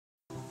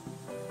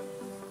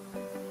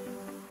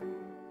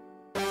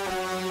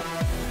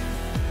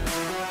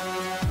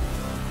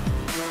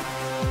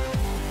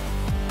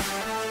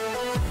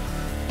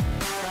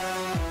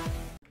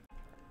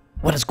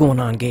What is going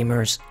on,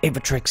 gamers?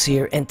 Aevatrex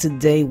here, and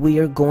today we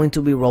are going to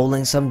be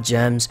rolling some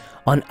gems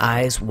on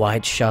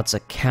EyesWideShuts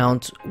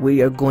account.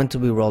 We are going to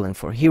be rolling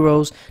for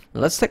heroes.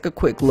 Let's take a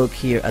quick look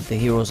here at the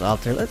heroes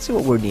out there. Let's see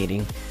what we're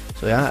needing.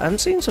 So yeah, I'm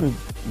seeing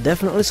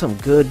definitely some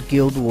good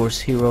Guild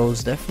Wars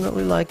heroes.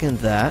 Definitely liking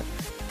that.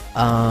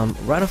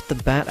 Right off the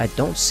bat, I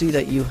don't see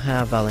that you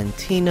have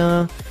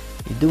Valentina.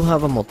 You do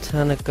have a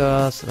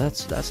Moltenica, so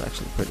that's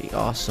actually pretty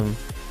awesome.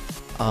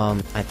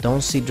 I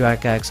don't see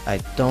Drakax, I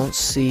don't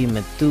see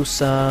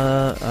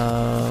Medusa,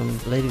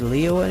 Lady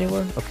Leo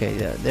anywhere? Okay,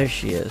 yeah, there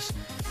she is.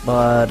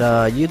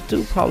 But you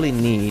do probably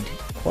need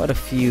quite a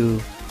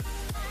few.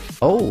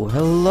 Oh,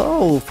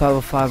 hello,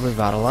 505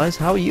 Revitalize,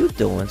 how are you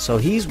doing? So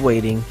he's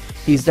waiting,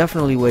 he's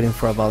definitely waiting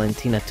for a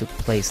Valentina to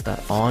place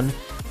that on.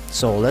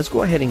 So let's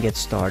go ahead and get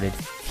started.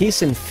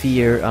 He's in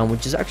Fear,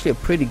 which is actually a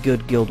pretty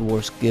good Guild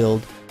Wars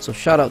guild, so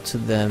shout out to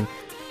them.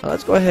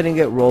 Let's go ahead and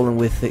get rolling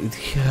with it.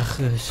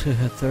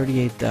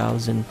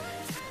 38,000.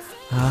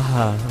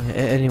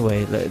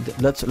 Anyway,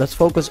 let's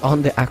focus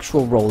on the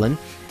actual rolling.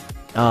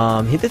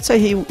 He did say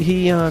he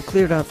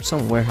cleared up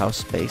some warehouse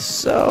space,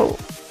 so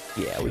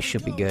yeah, we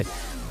should be good.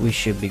 We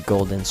should be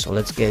golden. So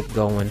let's get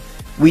going.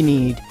 We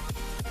need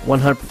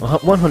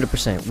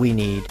 100%. We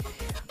need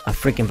a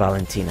freaking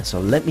Valentina. So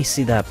let me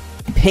see that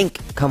pink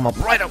come up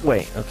right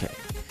away. Okay.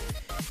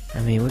 I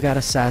mean, we got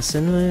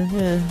Assassin,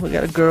 we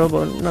got a girl,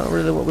 but not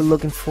really what we're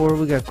looking for.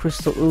 We got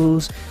Crystal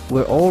Ooze.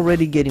 We're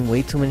already getting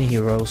way too many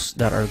heroes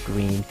that are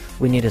green.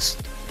 We need to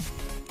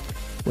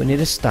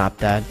stop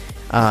that.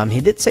 He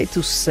did say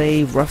to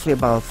save roughly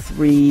about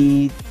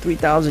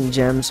 3,000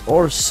 gems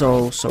or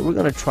so. So we're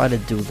gonna try to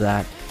do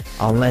that,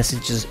 unless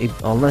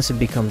it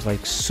becomes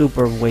like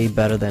super way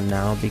better than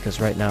now, because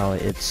right now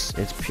it's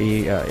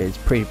pretty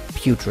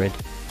putrid.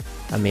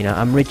 I mean,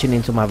 I'm reaching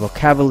into my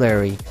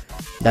vocabulary.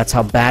 That's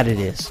how bad it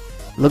is.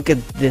 Look at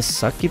this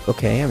sucky.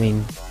 Okay, I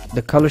mean,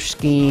 the color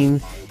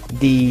scheme,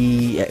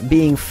 the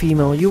being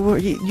female,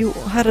 you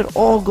had it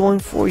all going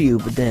for you,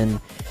 but then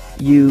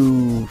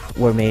you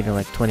were made in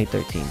like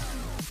 2013,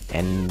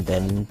 and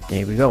then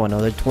there we go,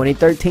 another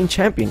 2013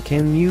 champion.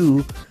 Can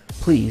you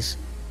please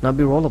not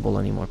be rollable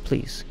anymore,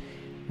 please?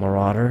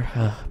 Marauder,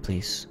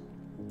 please.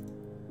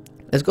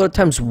 Let's go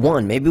to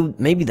 ×1.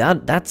 Maybe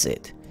that's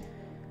it.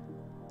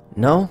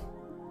 No.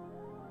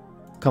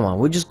 Come on,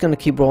 we're just gonna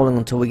keep rolling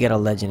until we get a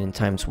legend in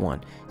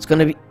 ×1. It's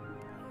gonna be,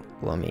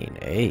 well, I mean,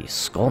 hey,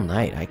 Skull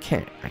Knight. I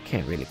can't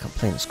really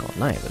complain Skull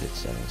Knight, but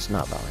it's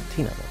not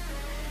Valentina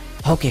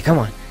though. Okay, come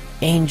on,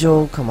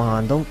 Angel, come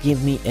on, don't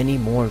give me any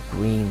more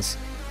greens.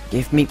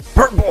 Give me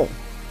purple.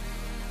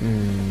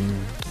 We're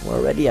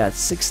already at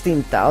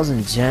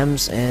 16,000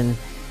 gems, and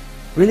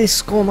really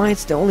Skull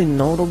Knight's the only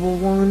notable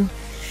one.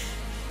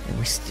 And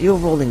we're still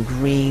rolling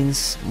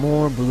greens,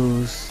 more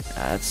blues.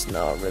 That's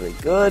not really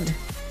good.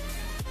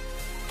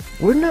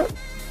 We're not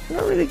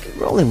really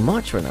rolling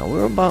much right now.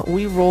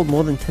 We rolled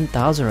more than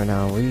 10,000 right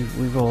now. We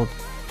rolled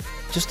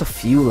just a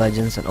few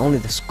legends, and only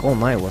the Skull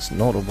Knight was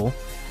notable.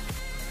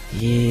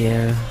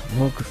 Yeah,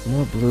 more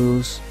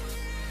blues,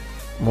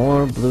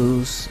 more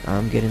blues.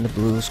 I'm getting the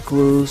blues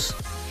clues.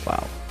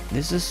 Wow,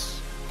 this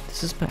is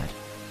bad.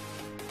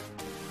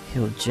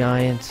 Hill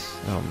Giant.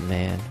 Oh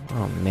man,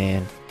 oh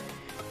man.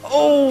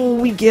 Oh,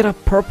 we get a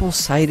purple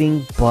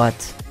sighting, but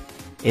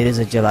it is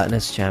a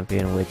gelatinous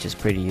champion, which is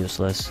pretty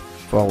useless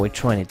for what we're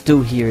trying to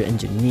do here.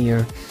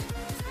 Engineer.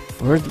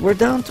 We're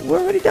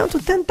already down to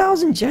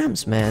 10,000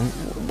 gems, man.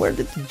 Where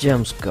did the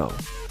gems go?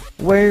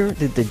 Where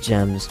did the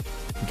gems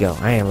go?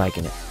 I ain't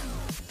liking it.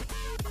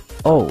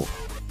 Oh,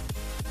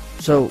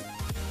 so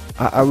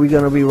are we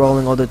gonna be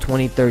rolling all the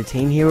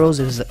 2013 heroes?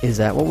 Is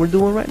that what we're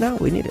doing right now?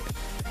 We need it.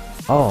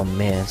 Oh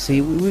man,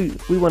 see,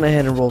 we went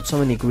ahead and rolled so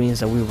many greens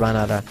that we ran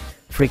out of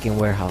freaking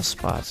warehouse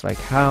spots. Like,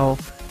 how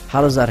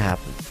does that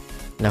happen?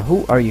 Now,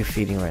 who are you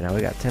feeding right now? We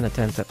got 10 of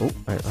 10. Oh,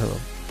 right, hello.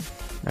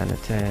 9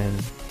 of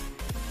 10.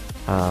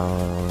 I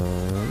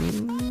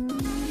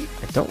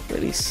don't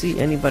really see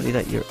anybody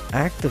that you're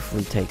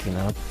actively taking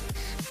up.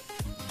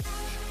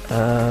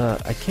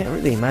 I can't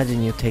really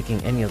imagine you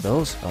taking any of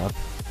those up.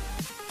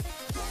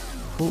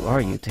 Who are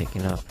you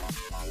taking up?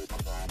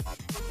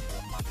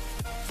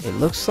 It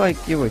looks like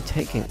you were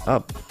taking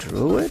up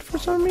Druid for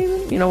some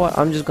reason. You know what?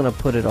 I'm just gonna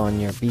put it on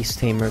your Beast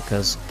Tamer,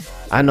 because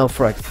I know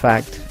for a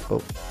fact.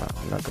 Oh,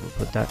 I'm not gonna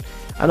put that.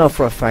 I know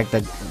for a fact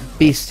that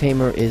Beast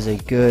Tamer is a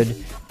good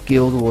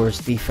Guild Wars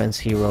defense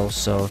hero.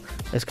 So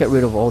let's get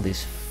rid of all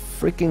these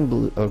freaking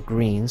blue or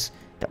greens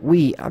that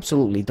we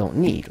absolutely don't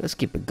need. Let's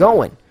keep it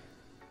going.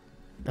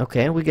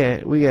 Okay, we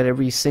get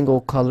every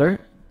single color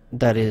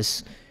that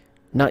is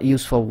not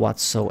useful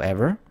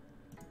whatsoever.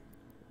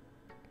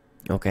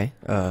 Okay.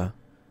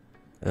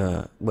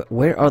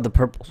 Where are the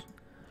purples?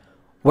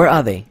 Where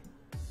are they?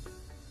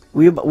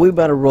 We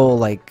better roll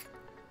like.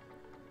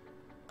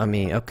 I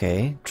mean,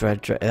 okay,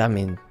 I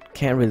mean,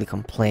 can't really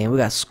complain. We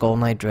got Skull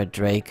Knight, Dread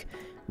Drake,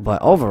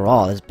 but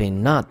overall, it's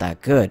been not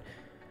that good.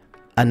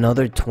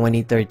 Another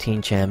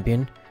 2013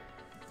 champion.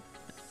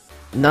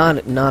 Not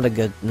a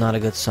good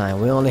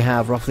sign. We only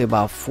have roughly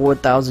about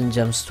 4,000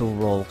 gems to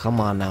roll. Come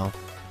on now.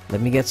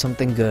 Let me get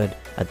something good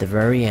at the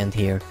very end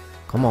here.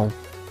 Come on.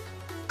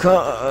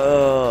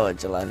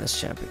 Gelatinous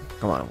champion.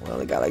 Come on. We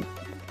only got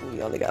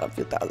a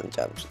few thousand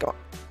gems. Come on.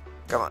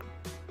 Come on.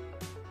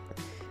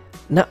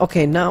 Now,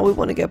 okay, now we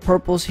want to get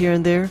purples here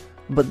and there,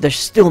 but they're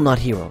still not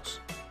heroes.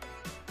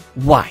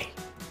 Why?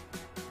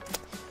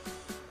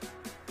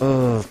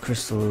 Oh,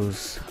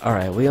 crystals.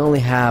 Alright, we only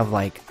have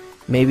like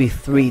maybe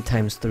 3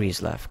 times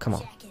 3s left. Come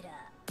on.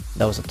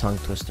 That was a tongue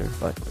twister,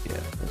 but yeah,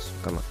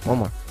 come on. One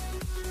more.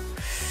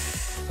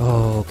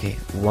 Oh, okay.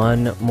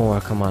 One more.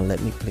 Come on,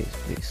 let me,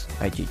 please.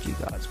 IGG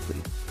gods,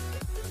 please.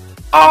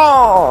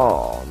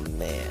 Oh,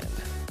 man.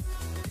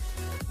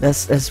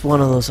 That's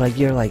one of those, like,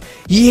 you're like,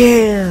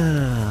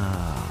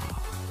 yeah!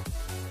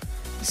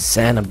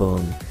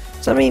 Sanaboom.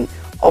 So, I mean,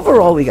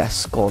 overall, we got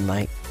Skull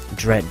Knight,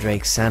 Dread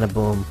Drake,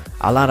 Sanaboom,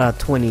 a lot of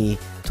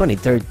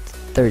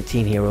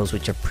 2013 heroes,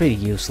 which are pretty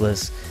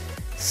useless.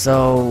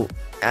 So,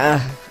 I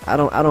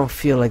don't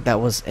feel like that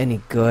was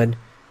any good.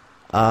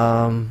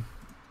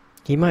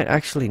 He might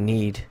actually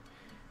need,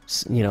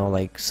 you know,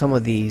 like some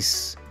of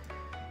these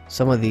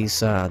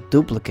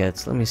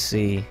duplicates. Let me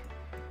see.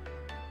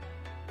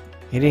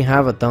 He didn't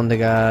have a Thunder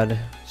God.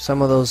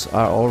 Some of those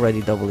are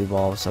already double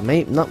evolved, so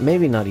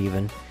maybe not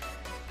even.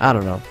 I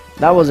don't know.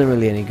 That wasn't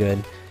really any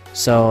good.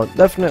 So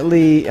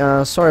definitely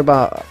sorry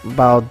about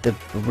the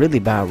really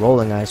bad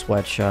rolling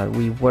EyesWideShut.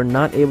 We were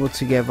not able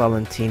to get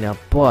Valentina,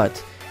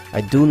 but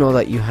I do know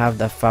that you have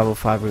that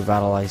 505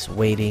 Revitalize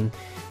waiting.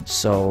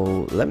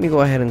 So let me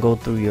go ahead and go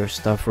through your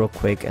stuff real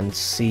quick and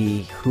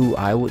see who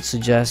I would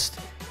suggest.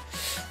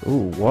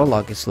 Ooh,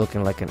 Warlock is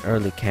looking like an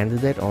early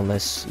candidate,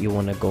 unless you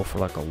want to go for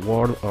like a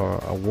War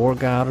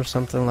God or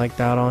something like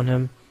that on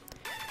him.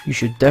 You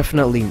should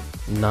definitely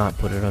not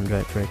put it on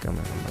Dread Drake. I'm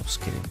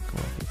just kidding. Come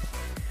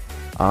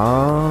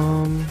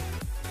on, people.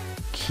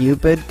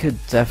 Cupid could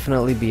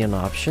definitely be an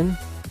option.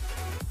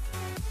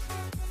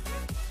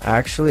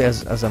 Actually,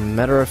 as a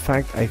matter of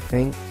fact, I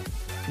think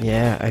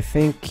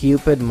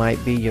Cupid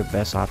might be your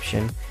best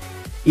option.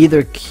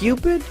 Either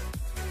Cupid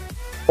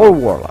or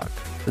Warlock.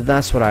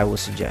 That's what I would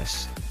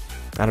suggest.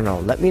 I don't know.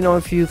 Let me know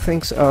if you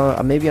think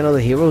maybe another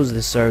heroes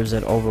deserves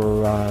it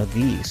over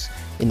these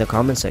in the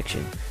comment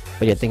section.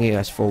 But yeah, thank you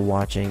guys for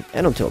watching,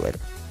 and until later.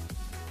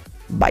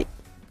 Bye.